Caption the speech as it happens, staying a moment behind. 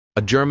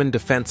A German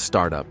defense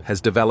startup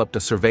has developed a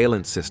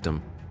surveillance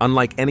system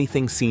unlike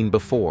anything seen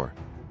before.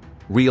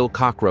 Real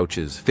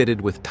cockroaches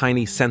fitted with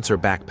tiny sensor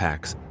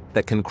backpacks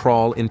that can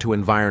crawl into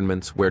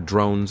environments where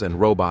drones and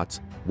robots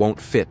won't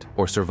fit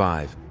or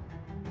survive.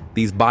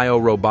 These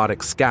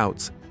bio-robotic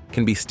scouts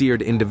can be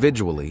steered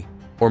individually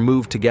or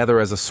moved together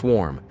as a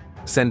swarm,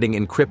 sending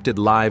encrypted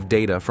live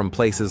data from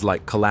places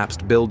like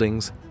collapsed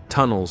buildings,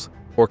 tunnels,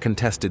 or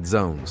contested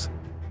zones.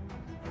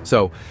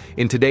 So,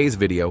 in today's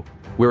video,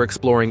 we're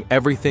exploring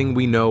everything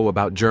we know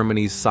about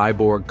Germany's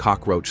cyborg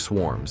cockroach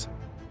swarms,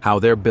 how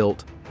they're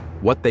built,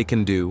 what they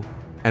can do,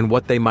 and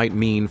what they might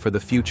mean for the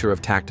future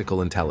of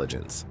tactical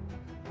intelligence.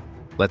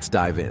 Let's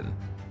dive in.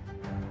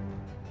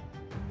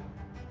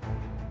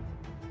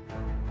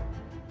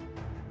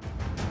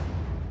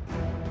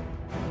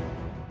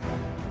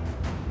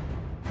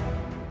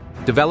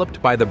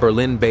 Developed by the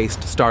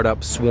Berlin-based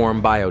startup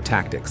Swarm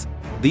Biotactics,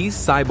 these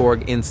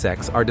cyborg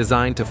insects are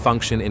designed to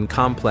function in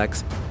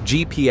complex,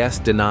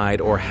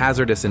 GPS-denied or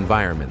hazardous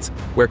environments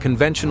where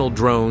conventional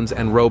drones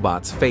and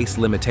robots face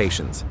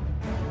limitations.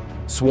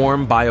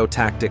 Swarm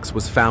Biotactics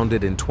was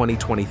founded in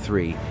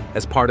 2023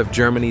 as part of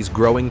Germany's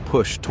growing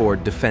push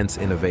toward defense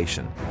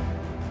innovation.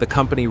 The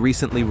company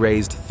recently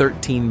raised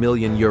 13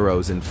 million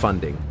euros in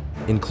funding,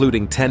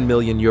 including 10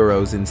 million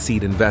euros in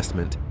seed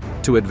investment,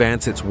 to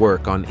advance its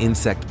work on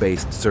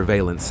insect-based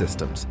surveillance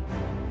systems.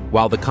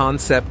 While the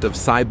concept of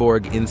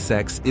cyborg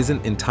insects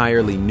isn't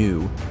entirely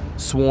new,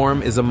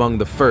 Swarm is among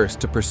the first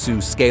to pursue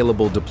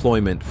scalable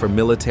deployment for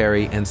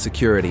military and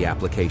security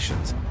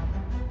applications.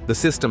 The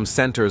system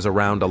centers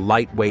around a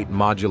lightweight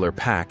modular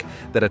pack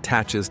that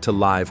attaches to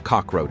live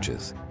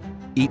cockroaches.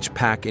 Each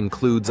pack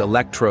includes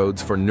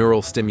electrodes for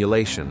neural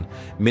stimulation,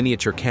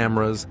 miniature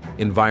cameras,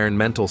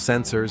 environmental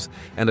sensors,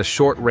 and a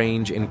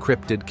short-range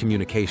encrypted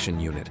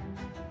communication unit.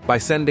 By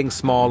sending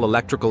small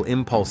electrical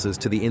impulses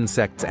to the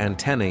insect's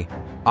antennae,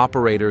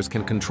 operators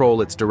can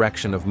control its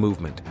direction of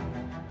movement.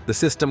 The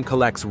system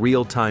collects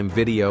real-time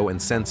video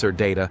and sensor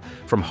data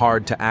from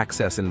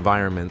hard-to-access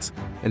environments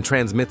and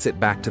transmits it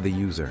back to the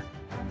user.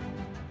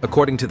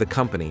 According to the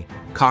company,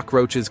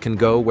 cockroaches can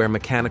go where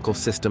mechanical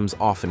systems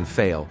often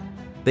fail.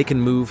 They can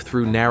move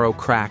through narrow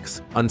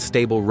cracks,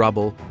 unstable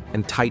rubble,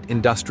 and tight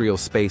industrial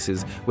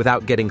spaces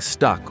without getting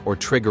stuck or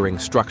triggering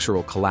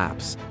structural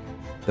collapse.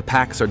 The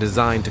packs are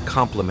designed to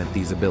complement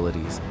these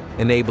abilities,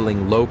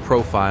 enabling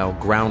low-profile,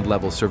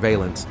 ground-level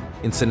surveillance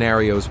in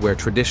scenarios where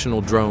traditional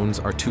drones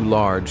are too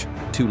large,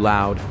 too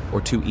loud, or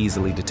too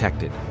easily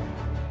detected.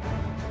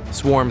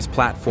 Swarm's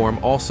platform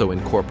also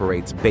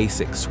incorporates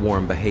basic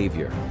swarm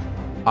behavior.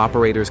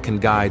 Operators can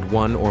guide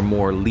one or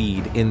more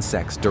lead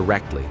insects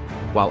directly,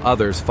 while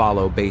others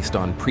follow based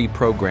on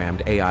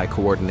pre-programmed AI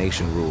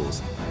coordination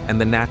rules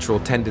and the natural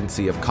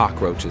tendency of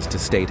cockroaches to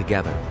stay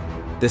together.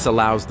 This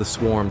allows the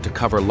swarm to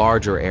cover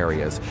larger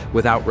areas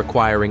without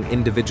requiring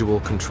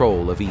individual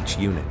control of each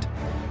unit.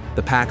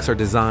 The packs are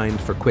designed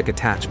for quick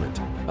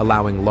attachment,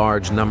 allowing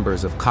large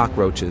numbers of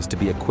cockroaches to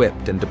be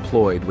equipped and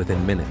deployed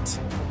within minutes.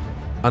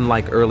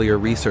 Unlike earlier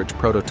research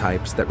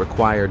prototypes that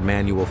required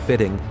manual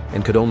fitting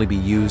and could only be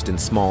used in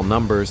small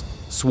numbers,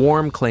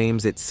 Swarm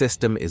claims its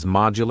system is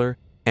modular,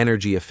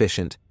 energy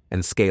efficient,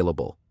 and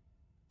scalable.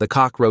 The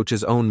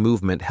cockroach's own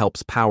movement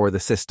helps power the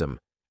system,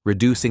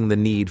 reducing the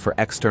need for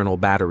external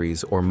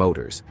batteries or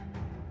motors.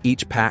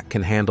 Each pack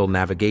can handle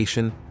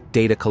navigation,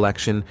 data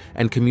collection,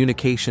 and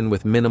communication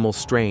with minimal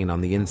strain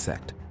on the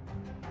insect.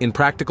 In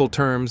practical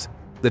terms,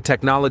 the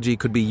technology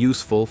could be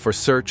useful for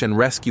search and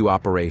rescue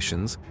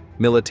operations,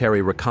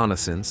 military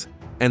reconnaissance,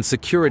 and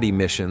security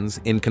missions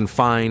in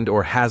confined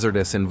or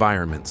hazardous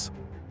environments.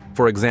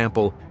 For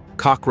example,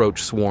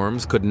 cockroach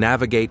swarms could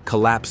navigate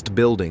collapsed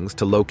buildings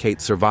to locate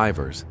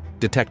survivors,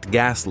 detect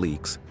gas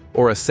leaks,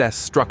 or assess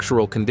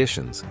structural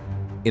conditions.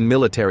 In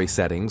military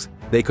settings,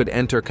 they could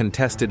enter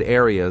contested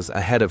areas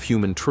ahead of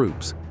human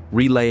troops,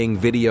 relaying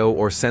video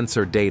or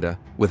sensor data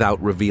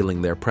without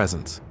revealing their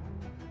presence.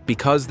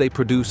 Because they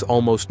produce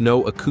almost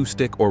no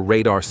acoustic or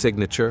radar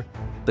signature,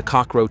 the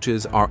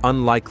cockroaches are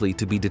unlikely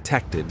to be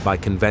detected by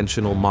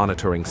conventional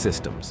monitoring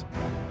systems.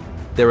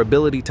 Their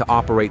ability to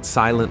operate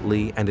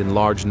silently and in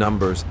large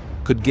numbers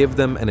could give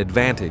them an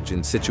advantage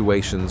in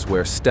situations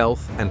where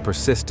stealth and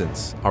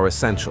persistence are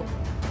essential.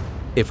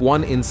 If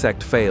one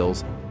insect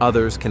fails,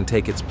 others can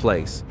take its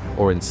place,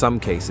 or in some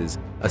cases,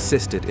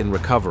 assist it in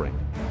recovering,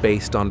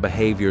 based on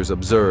behaviors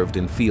observed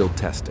in field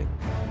testing.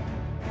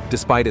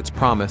 Despite its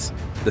promise,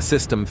 the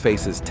system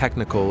faces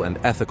technical and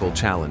ethical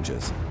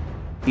challenges.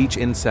 Each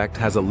insect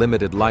has a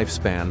limited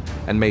lifespan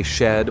and may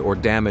shed or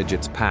damage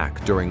its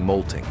pack during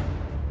molting.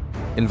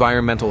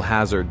 Environmental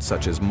hazards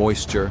such as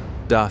moisture,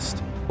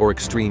 dust, or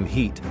extreme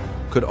heat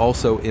could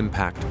also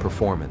impact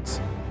performance.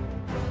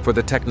 For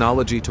the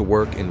technology to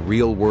work in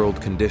real-world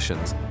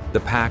conditions, the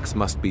packs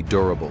must be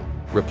durable,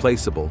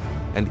 replaceable,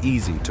 and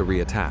easy to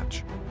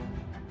reattach.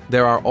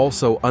 There are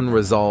also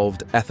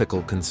unresolved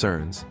ethical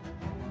concerns.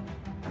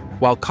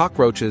 While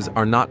cockroaches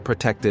are not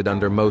protected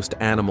under most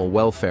animal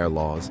welfare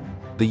laws,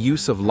 the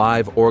use of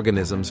live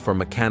organisms for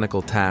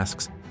mechanical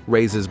tasks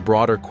raises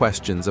broader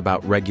questions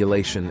about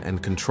regulation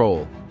and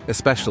control,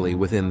 especially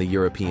within the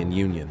European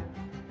Union.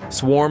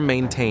 Swarm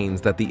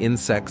maintains that the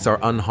insects are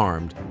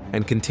unharmed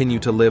and continue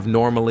to live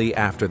normally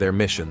after their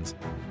missions.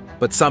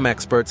 But some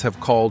experts have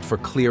called for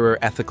clearer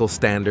ethical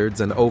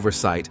standards and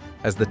oversight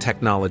as the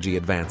technology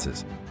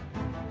advances.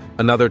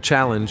 Another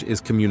challenge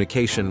is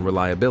communication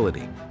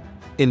reliability.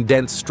 In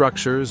dense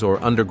structures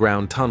or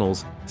underground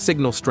tunnels,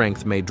 signal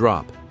strength may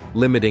drop,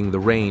 limiting the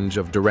range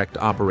of direct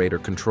operator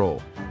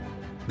control.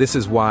 This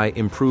is why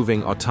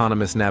improving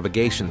autonomous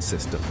navigation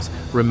systems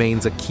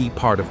remains a key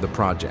part of the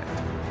project.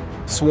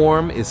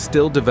 Swarm is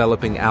still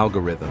developing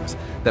algorithms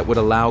that would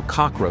allow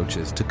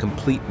cockroaches to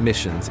complete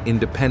missions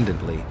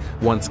independently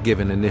once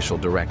given initial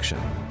direction.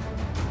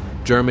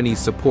 Germany's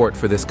support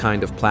for this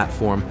kind of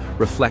platform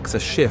reflects a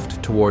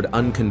shift toward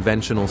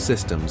unconventional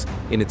systems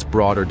in its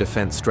broader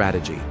defense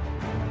strategy.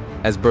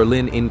 As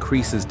Berlin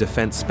increases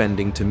defense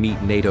spending to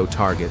meet NATO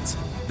targets,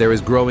 there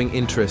is growing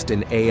interest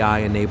in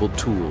AI-enabled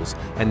tools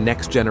and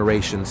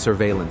next-generation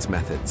surveillance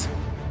methods.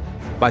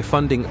 By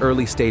funding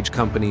early-stage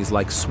companies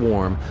like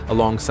Swarm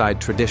alongside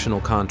traditional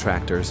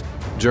contractors,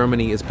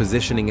 Germany is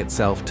positioning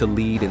itself to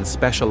lead in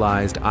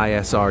specialized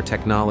ISR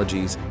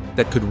technologies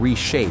that could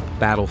reshape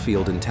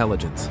battlefield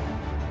intelligence.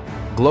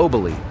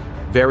 Globally,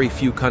 very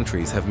few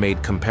countries have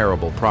made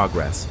comparable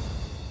progress.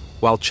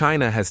 While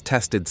China has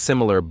tested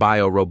similar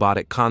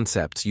bio-robotic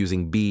concepts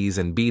using bees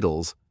and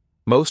beetles,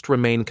 most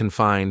remain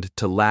confined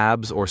to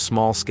labs or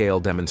small-scale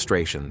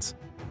demonstrations.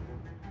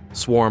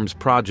 Swarm's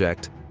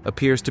project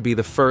appears to be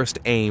the first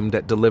aimed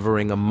at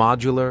delivering a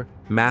modular,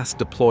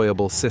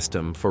 mass-deployable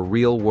system for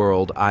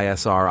real-world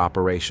ISR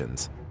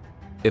operations.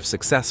 If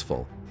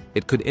successful,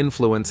 it could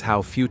influence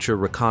how future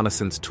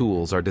reconnaissance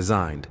tools are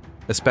designed,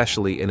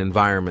 especially in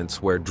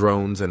environments where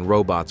drones and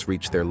robots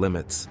reach their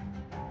limits.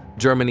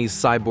 Germany's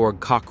cyborg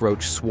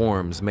cockroach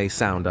swarms may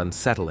sound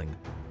unsettling,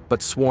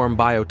 but Swarm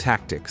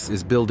Biotactics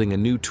is building a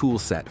new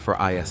toolset for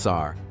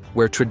ISR,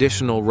 where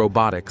traditional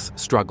robotics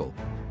struggle.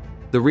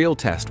 The real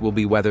test will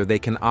be whether they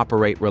can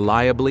operate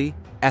reliably,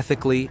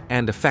 ethically,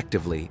 and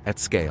effectively at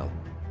scale.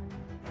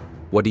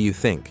 What do you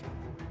think?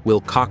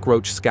 Will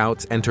cockroach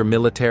scouts enter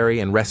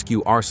military and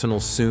rescue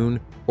arsenals soon,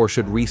 or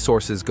should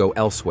resources go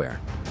elsewhere?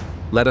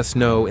 Let us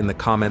know in the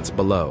comments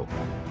below.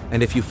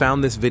 And if you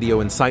found this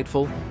video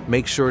insightful,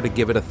 make sure to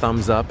give it a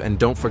thumbs up and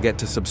don't forget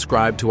to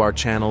subscribe to our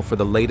channel for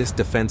the latest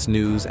defense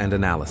news and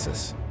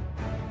analysis.